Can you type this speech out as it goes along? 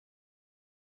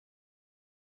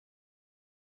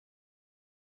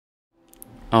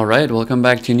Alright, welcome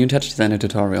back to a new TouchDesigner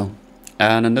tutorial.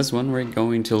 And in this one we're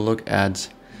going to look at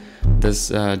this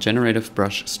generative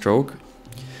brush stroke.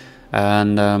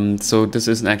 And so this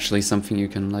isn't actually something you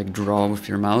can like draw with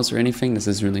your mouse or anything. This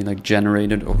is really like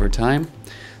generated over time.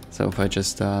 So if I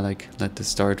just like let this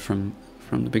start from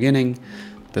the beginning,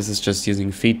 this is just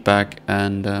using feedback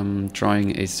and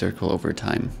drawing a circle over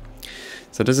time.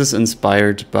 So this is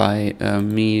inspired by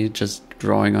me just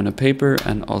drawing on a paper,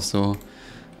 and also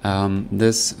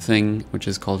this thing which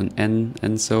is called an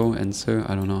Ensō,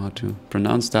 I don't know how to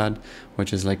pronounce that,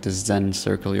 which is like this Zen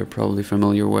circle you're probably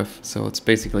familiar with. So it's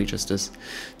basically just this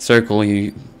circle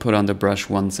you put on the brush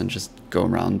once and just go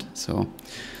around. So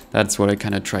that's what I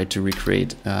kind of tried to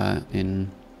recreate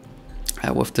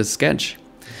with this sketch.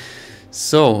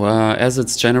 So as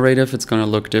it's generative, it's going to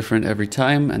look different every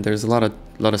time, and there's a lot of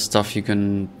stuff you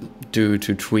can do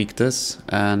to tweak this,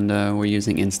 and we're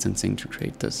using instancing to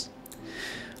create this.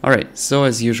 Alright, so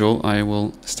as usual, I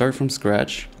will start from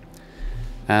scratch,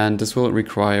 and this will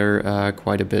require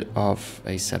quite a bit of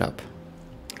a setup.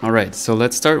 Alright, so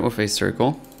let's start with a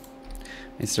circle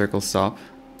stop.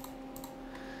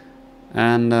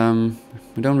 And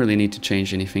we don't really need to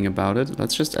change anything about it.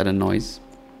 Let's just add a noise.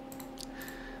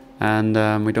 And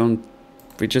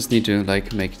we just need to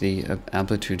like make the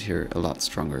amplitude here a lot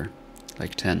stronger,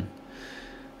 like 10.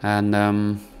 And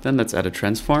then let's add a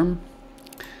transform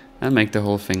and make the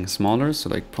whole thing smaller, so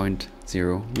like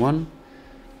 0.01.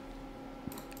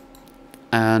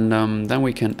 And then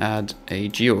we can add a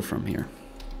geo from here.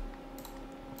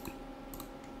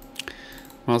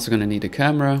 We're also gonna need a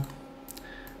camera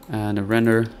and a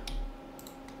render.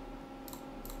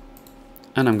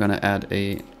 And I'm gonna add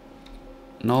a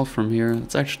null from here.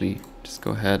 Let's actually just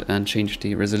go ahead and change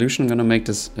the resolution. I'm gonna make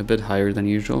this a bit higher than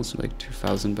usual, so like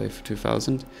 2000 by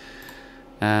 2000.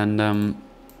 And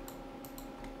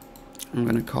I'm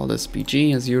gonna call this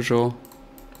BG as usual,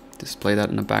 display that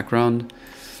in the background,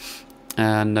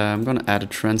 and I'm gonna add a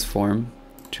transform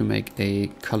to make a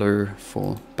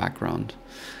colorful background.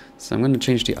 So I'm gonna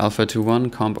change the alpha to 1,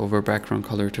 comp over background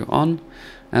color to on,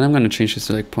 and I'm gonna change this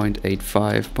to like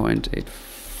 0.85,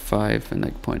 0.85, and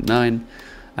like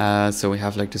 0.9, so we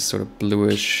have like this sort of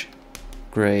bluish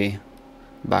gray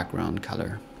background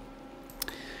color.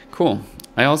 Cool.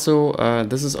 I also,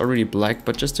 this is already black,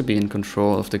 but just to be in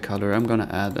control of the color, I'm gonna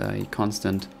add a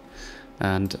constant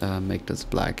and make this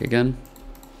black again.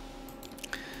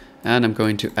 And I'm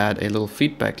going to add a little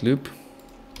feedback loop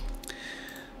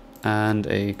and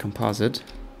a composite.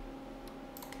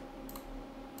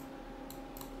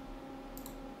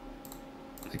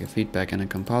 Like a feedback and a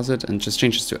composite, and just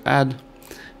change this to add.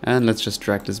 And let's just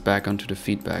drag this back onto the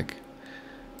feedback.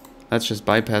 Let's just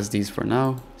bypass these for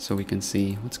now so we can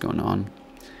see what's going on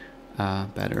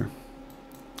better.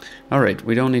 Alright,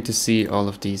 we don't need to see all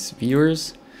of these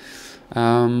viewers.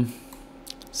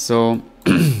 So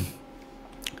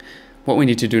what we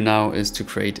need to do now is to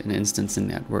create an instancing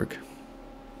network.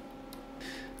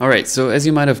 Alright, so as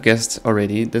you might have guessed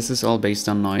already, this is all based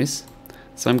on noise.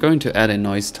 So I'm going to add a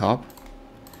noise top,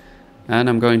 and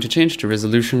I'm going to change the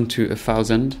resolution to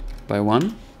 1000 by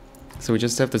 1. So we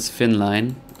just have this thin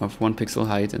line of 1 pixel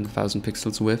height and 1000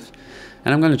 pixels width.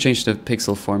 And I'm going to change the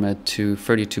pixel format to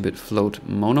 32-bit float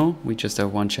mono. We just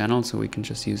have one channel, so we can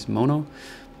just use mono.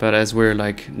 But as we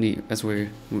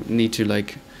need to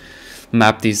like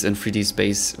map these in 3D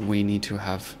space, we need to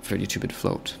have 32-bit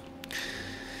float.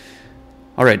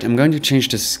 Alright, I'm going to change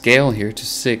the scale here to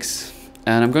 6,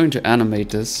 and I'm going to animate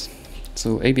this.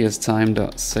 So ABS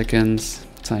time.seconds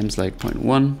times like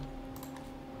 0.1.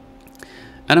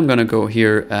 And I'm gonna go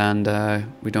here, and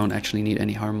we don't actually need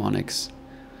any harmonics.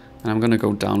 And I'm gonna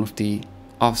go down with the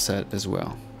offset as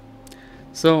well.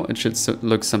 So it should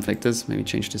look something like this. Maybe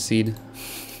change the seed.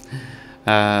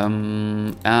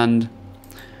 And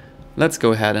let's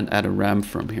go ahead and add a ramp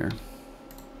from here.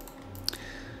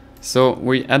 So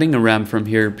we're adding a ramp from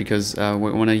here because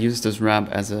we want to use this ramp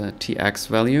as a TX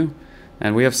value.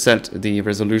 And we have set the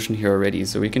resolution here already,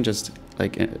 so we can just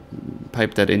like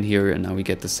pipe that in here, and now we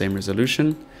get the same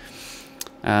resolution.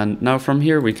 And now from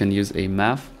here we can use a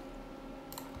math,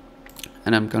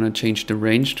 and I'm gonna change the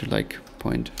range to like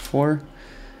 0.4,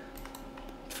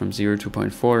 from 0 to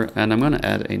 0.4, and I'm gonna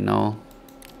add a null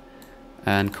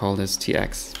and call this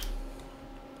TX.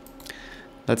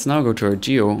 Let's now go to our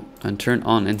geo and turn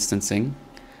on instancing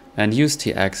and use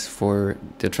TX for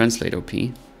the translate OP,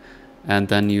 and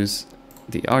then use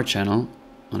the R channel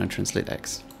on a translate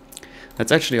X.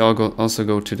 Let's actually also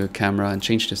go to the camera and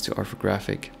change this to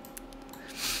orthographic.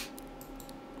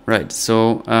 Right,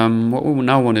 so what we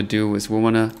now want to do is we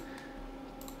want to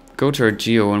go to our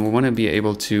geo, and we want to be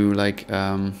able to like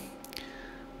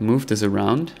move this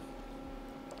around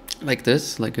like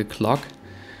this, like a clock,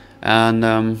 and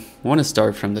want to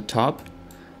start from the top.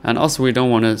 And also we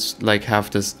don't want to like have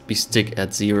this be stick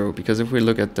at 0, because if we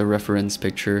look at the reference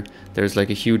picture, there's like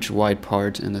a huge white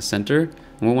part in the center,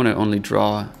 and we want to only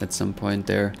draw at some point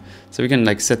there. So we can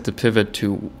like set the pivot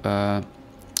to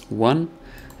 1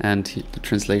 and the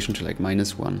translation to like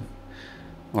 -1,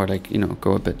 or like, you know,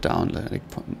 go a bit down like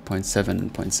 0.7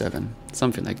 and 0.7,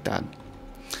 something like that.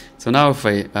 So now if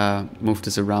I move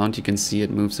this around, you can see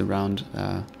it moves around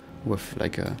with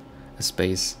like a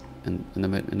space in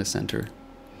the center.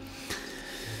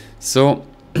 So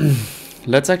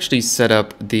let's actually set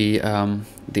up the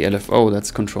LFO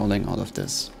that's controlling all of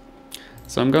this.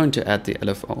 So I'm going to add the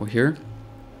LFO here.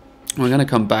 We're going to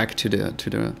come back to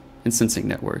the instancing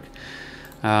network.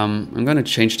 I'm going to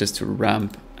change this to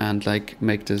ramp and like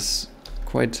make this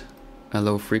quite a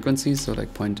low frequency, so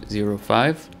like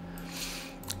 0.05.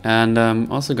 And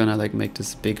I'm also going to like make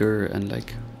this bigger and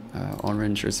like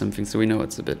orange or something, so we know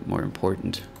it's a bit more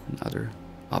important than other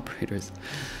operators.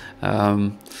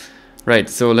 Right,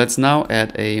 so let's now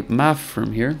add a math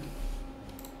from here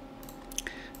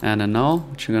and a null,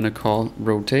 which we're going to call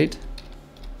rotate.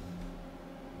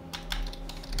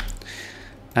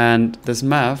 And this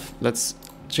math, let's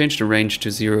change the range to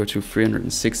 0 to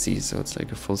 360, so it's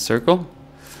like a full circle.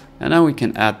 And now we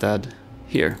can add that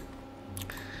here.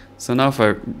 So now if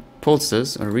I pulse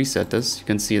this or reset this, you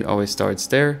can see it always starts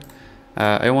there.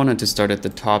 I wanted to start at the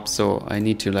top, so I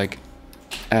need to like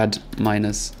add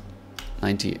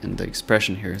 -90 in the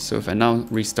expression here. So if I now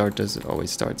restart this, it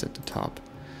always starts at the top.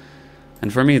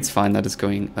 And for me, it's fine that it's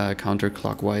going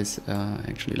counterclockwise. I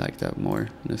actually like that more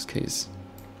in this case.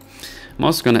 I'm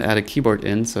also going to add a keyboard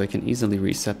in, so I can easily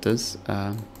reset this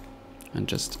and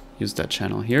just use that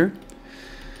channel here.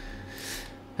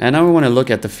 And now we want to look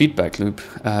at the feedback loop.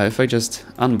 If I just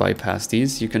unbypass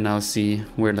these, you can now see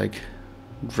we're like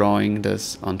drawing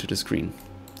this onto the screen.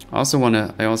 I also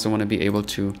want to be able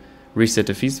to reset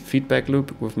the feedback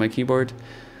loop with my keyboard,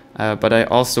 but I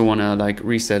also want to like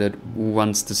reset it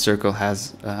once the circle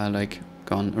has like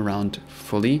gone around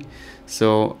fully.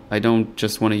 So I don't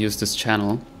just want to use this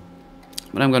channel,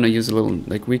 but I'm going to use a little,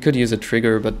 like we could use a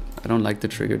trigger, but I don't like the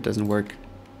trigger. It doesn't work.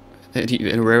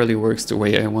 It rarely works the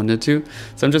way I want it to.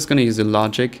 So I'm just going to use a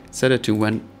logic, set it to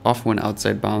when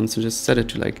outside bounds, so just set it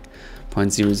to like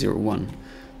 0.001.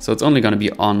 So it's only going to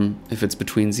be on if it's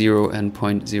between 0 and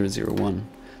 0.001.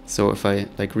 So if I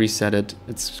like reset it,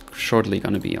 it's shortly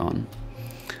going to be on.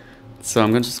 So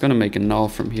I'm just going to make a null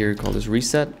from here, call this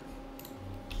reset.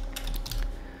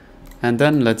 And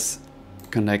then let's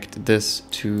connect this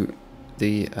to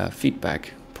the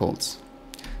feedback pulse.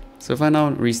 So if I now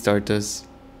restart this,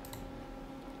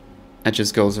 it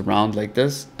just goes around like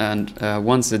this, and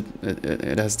once it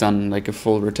has done like a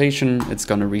full rotation, it's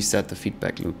going to reset the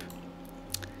feedback loop.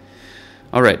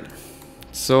 All right,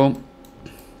 so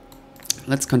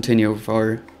let's continue with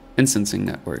our instancing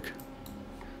network.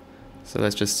 So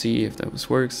let's just see if that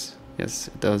works. Yes,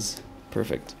 it does.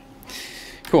 Perfect.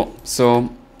 Cool. So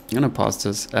I'm going to pause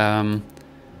this.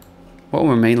 What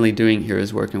we're mainly doing here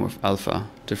is working with alpha,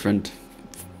 different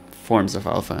forms of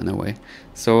alpha in a way.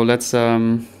 So let's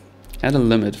add a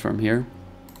limit from here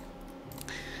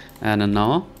and a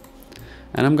null,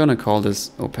 and I'm gonna call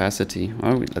this opacity.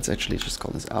 Well, let's actually just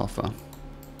call this alpha.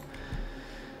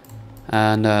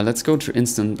 And let's go to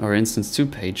instance 2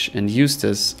 page and use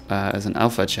this as an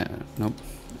alpha channel. Nope,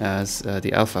 as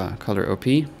the alpha color OP,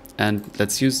 and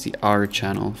let's use the R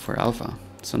channel for alpha.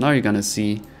 So now you're gonna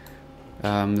see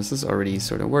this is already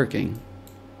sort of working.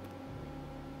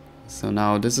 So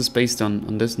now this is based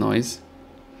on this noise.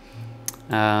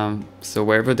 So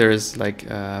wherever there is like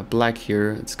black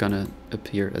here, it's gonna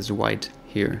appear as white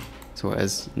here. So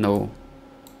as no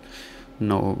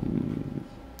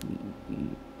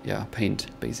paint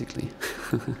basically.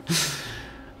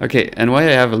 Okay, and why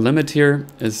I have a limit here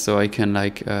is so I can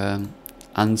like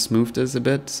unsmooth this a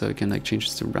bit. So I can like change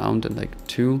this to round and like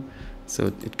 2. So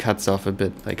it cuts off a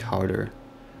bit like harder.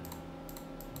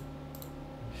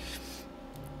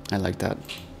 I like that.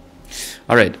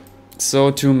 All right.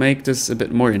 So to make this a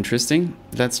bit more interesting,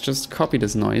 let's just copy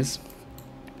this noise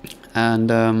and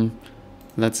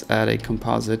let's add a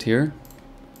composite here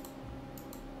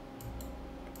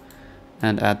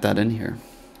and add that in here.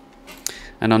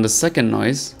 And on the second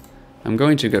noise, I'm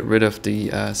going to get rid of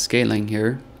the scaling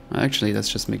here. Actually, let's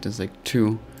just make this like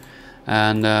 2.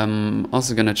 And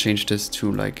also gonna change this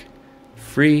to like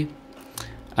 3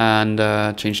 and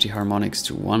change the harmonics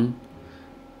to 1.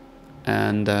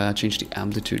 And change the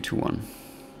amplitude to 1.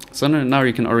 So now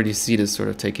you can already see this sort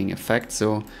of taking effect.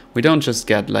 So we don't just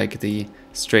get like the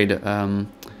straight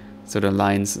sort of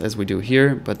lines as we do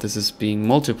here, but this is being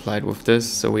multiplied with this,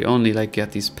 so we only like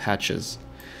get these patches.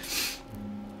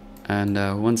 And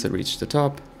once it reaches the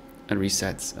top, it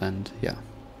resets, and yeah,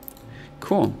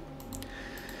 cool.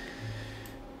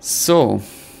 So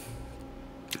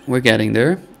we're getting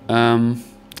there.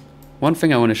 One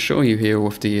thing I want to show you here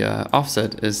with the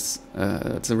offset is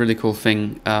it's a really cool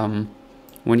thing.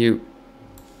 When you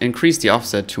increase the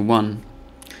offset to 1,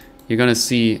 you're gonna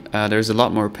see there's a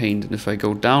lot more paint, and if I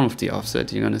go down with the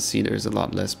offset, you're gonna see there's a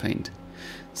lot less paint.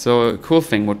 So a cool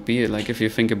thing would be, like, if you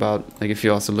think about, like, if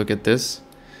you also look at this,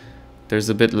 there's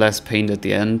a bit less paint at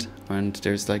the end, and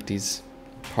there's like these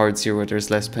parts here where there's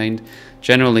less paint.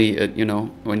 Generally, you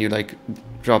know, when you like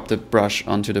drop the brush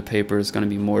onto the paper, it's gonna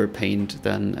be more paint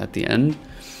than at the end.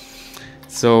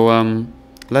 So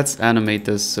let's animate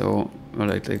this. So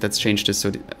let's change this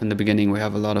so in the beginning we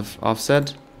have a lot of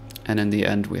offset, and in the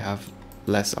end we have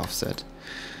less offset.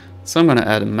 So I'm gonna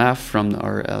add a math from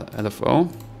our LFO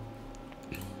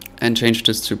and change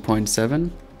this to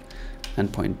 0.7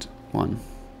 and 0.1.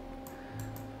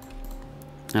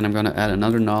 And I'm gonna add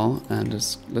another null, and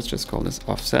let's just call this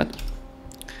offset.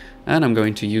 And I'm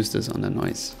going to use this on the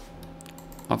noise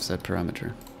offset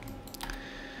parameter.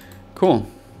 Cool.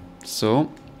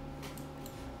 So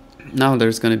now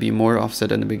there's gonna be more offset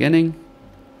in the beginning,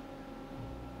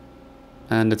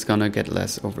 and it's gonna get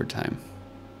less over time.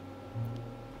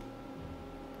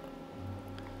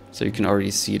 So you can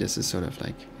already see this is sort of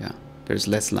like, yeah, there's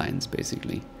less lines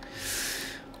basically.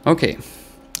 Okay,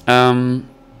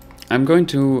 I'm going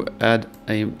to add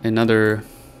another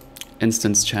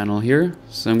instance channel here.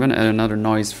 So I'm going to add another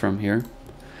noise from here.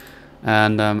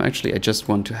 And actually I just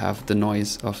want to have the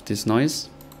noise of this noise.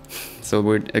 So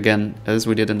we're, again, as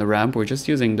we did in the ramp, we're just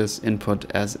using this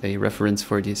input as a reference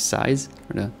for the size,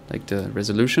 or the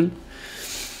resolution.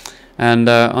 And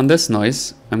on this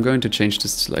noise, I'm going to change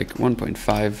this to like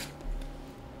 1.5.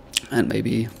 And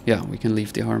maybe, yeah, we can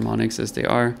leave the harmonics as they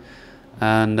are.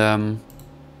 And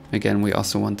again, we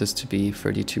also want this to be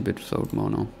 32-bit float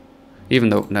mono. Even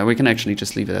though, now we can actually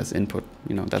just leave it as input.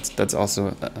 You know, that's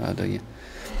also the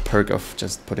perk of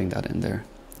just putting that in there.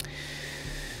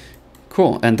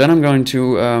 Cool, and then I'm going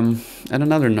to add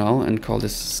another null and call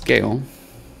this scale.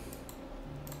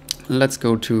 Let's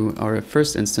go to our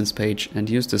first instance page and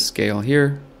use the scale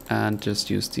here and just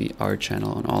use the R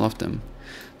channel on all of them.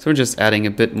 So we're just adding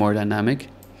a bit more dynamic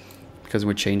because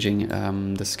we're changing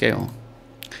the scale.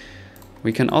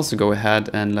 We can also go ahead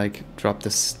and like drop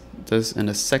this in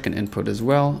a second input as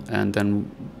well, and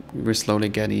then we're slowly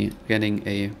getting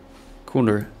a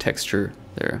cooler texture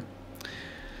there.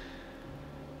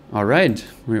 All right,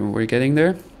 we're getting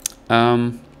there.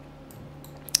 One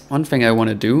thing I want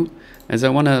to do is I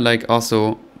want to like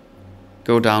also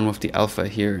go down with the alpha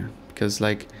here, because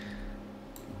like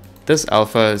this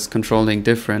alpha is controlling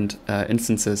different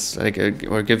instances, like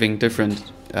or giving different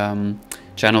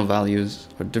channel values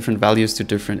or different values to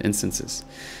different instances.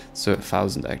 So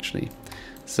 1000 actually.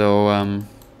 So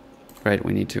right,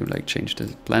 we need to like change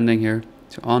the blending here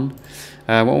to on.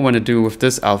 What we want to do with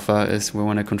this alpha is we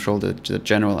want to control the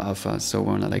general alpha. So we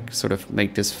want to like sort of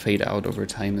make this fade out over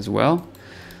time as well.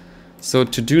 So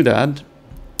to do that,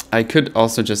 I could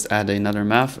also just add another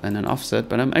math and an offset,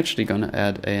 but I'm actually going to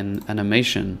add an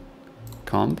animation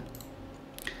comp.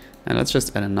 And let's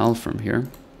just add a null from here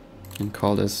and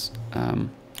call this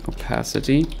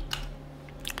opacity.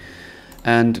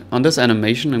 And on this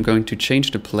animation, I'm going to change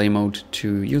the play mode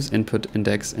to use input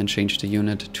index and change the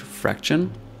unit to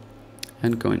fraction.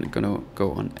 And gonna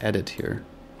go on edit here.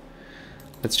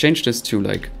 Let's change this to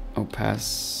like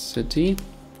opacity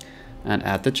and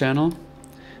add the channel.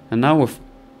 And now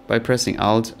by pressing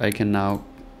Alt, I can now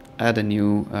add a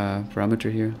new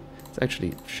parameter here. It's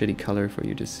actually a shitty color for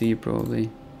you to see probably.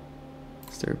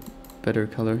 Is there a better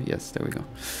color? Yes, there we go.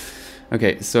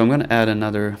 Okay, so I'm gonna add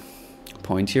another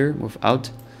point here with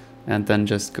Alt, and then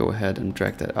just go ahead and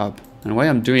drag that up. And why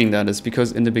I'm doing that is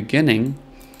because in the beginning,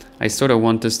 I sort of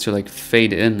want this to like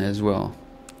fade in as well.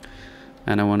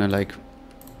 And I want to like,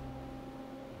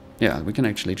 yeah, we can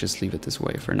actually just leave it this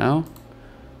way for now.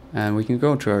 And we can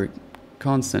go to our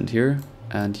constant here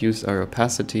and use our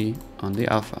opacity on the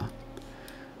alpha.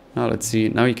 Now let's see,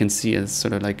 now you can see it's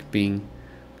sort of like being,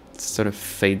 it sort of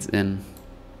fades in.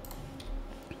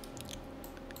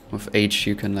 With H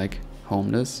you can like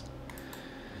home this.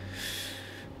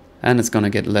 And it's gonna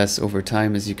get less over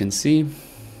time, as you can see.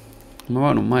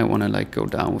 I might want to like go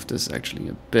down with this actually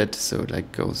a bit, so it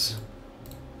like goes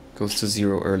to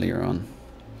 0 earlier on.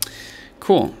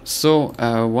 Cool. So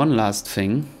one last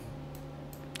thing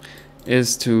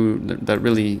is to that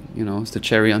really, you know, is the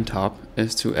cherry on top,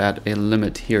 is to add a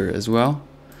limit here as well.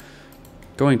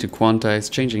 going to quantize,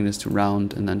 changing this to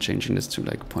round, and then changing this to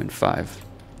like 0.5.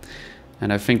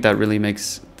 And I think that really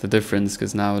makes the difference,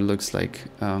 because now it looks like,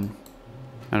 I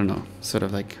don't know, sort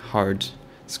of like hard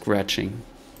scratching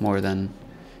more than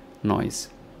noise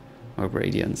or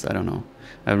gradients. I don't know.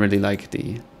 I really like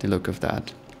the look of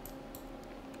that.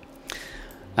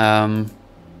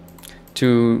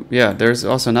 There's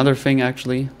also another thing,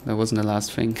 actually. That wasn't the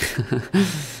last thing.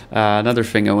 Another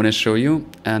thing I want to show you,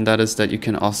 and that is that you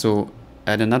can also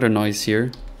add another noise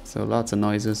here. So lots of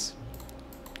noises.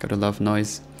 Gotta love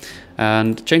noise.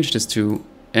 And change this to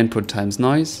input times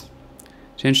noise.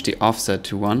 Change the offset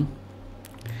to 1.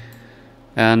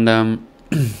 And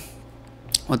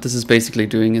what this is basically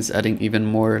doing is adding even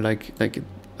more, like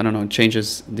I don't know,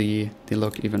 changes the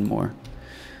look even more.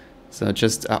 So it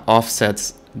just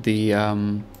offsets the,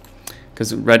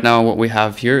 because right now what we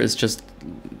have here is just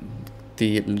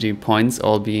the points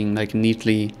all being like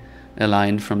neatly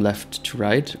aligned from left to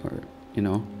right, or you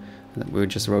know, we're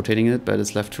just rotating it, but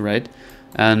it's left to right.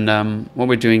 And what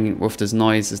we're doing with this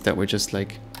noise is that we're just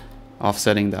like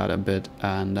offsetting that a bit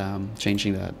and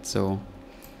changing that. So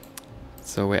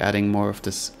we're adding more of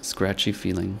this scratchy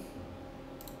feeling.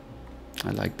 I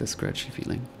like the scratchy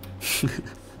feeling.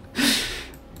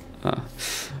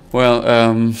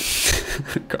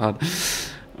 God.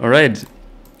 All right.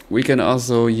 We can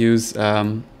also use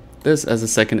this as a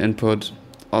second input,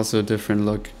 also a different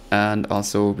look, and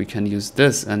also we can use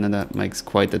this, and then that makes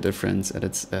quite the difference, and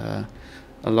it's a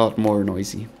lot more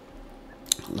noisy.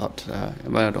 But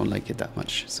I don't like it that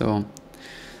much. So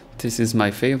this is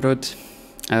my favorite.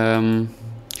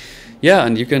 Yeah,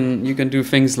 and you can do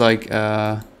things like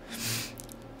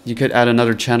you could add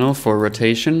another channel for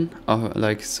rotation,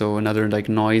 so another like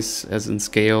noise as in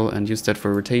scale, and use that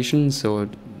for rotation. So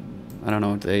I don't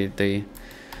know,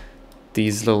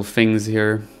 these little things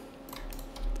here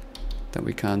that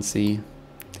we can't see,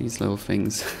 these little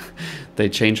things, they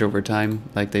change over time,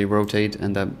 like they rotate,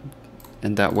 and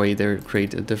that way they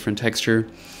create a different texture.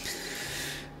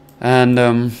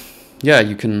 And yeah,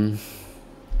 you can,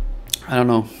 I don't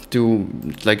know, do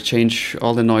like change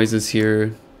all the noises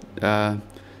here.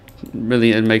 Really,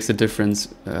 it makes a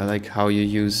difference, like how you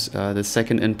use the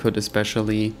second input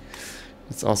especially.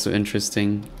 It's also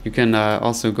interesting. You can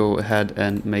also go ahead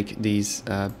and make these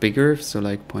bigger, so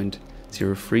like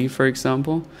 0.03 for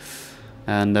example.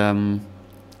 And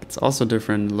it's also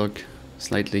different look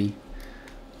slightly,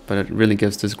 but it really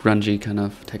gives this grungy kind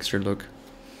of texture look.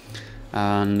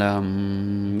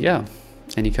 And yeah,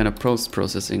 any kind of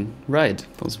post-processing. Right,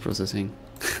 post-processing.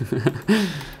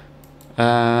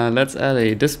 Let's add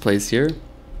a displace here.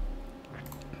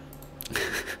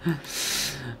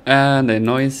 And a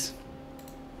noise.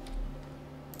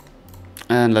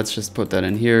 And let's just put that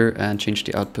in here and change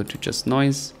the output to just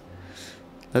noise.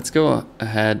 Let's go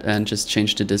ahead and just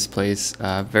change the displace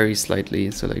very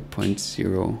slightly, so like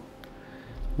 0.0,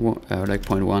 like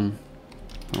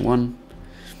 0.1.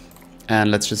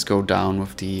 And let's just go down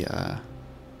with the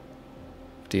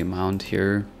amount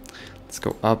here. Let's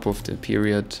go up with the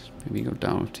period, maybe go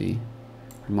down with the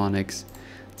harmonics.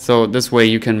 So this way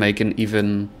you can make an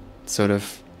even sort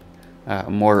of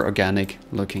more organic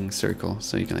looking circle.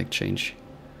 So you can like change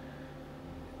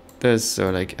this,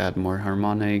 or like add more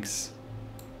harmonics.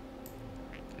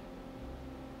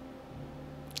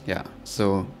 Yeah,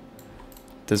 so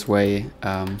this way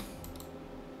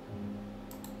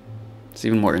it's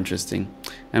even more interesting.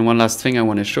 And one last thing I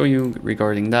want to show you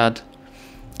regarding that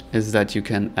is that you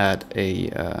can add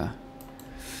a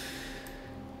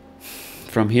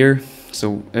from here.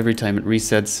 So every time it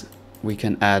resets, we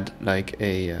can add like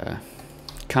a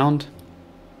count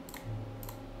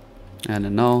and a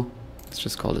null. Let's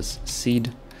just call this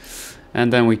seed,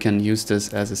 and then we can use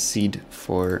this as a seed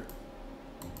for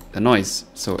the noise.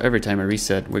 So every time I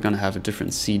reset, we're gonna have a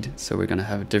different seed, so we're gonna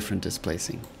have a different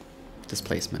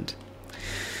displacement.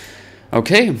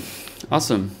 Okay,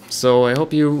 awesome. So I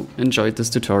hope you enjoyed this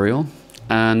tutorial,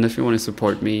 and if you want to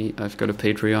support me, I've got a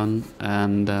Patreon,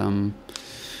 and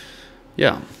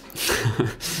yeah,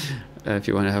 if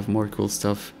you want to have more cool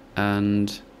stuff.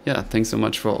 And yeah, thanks so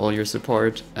much for all your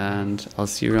support, and I'll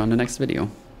see you on the next video.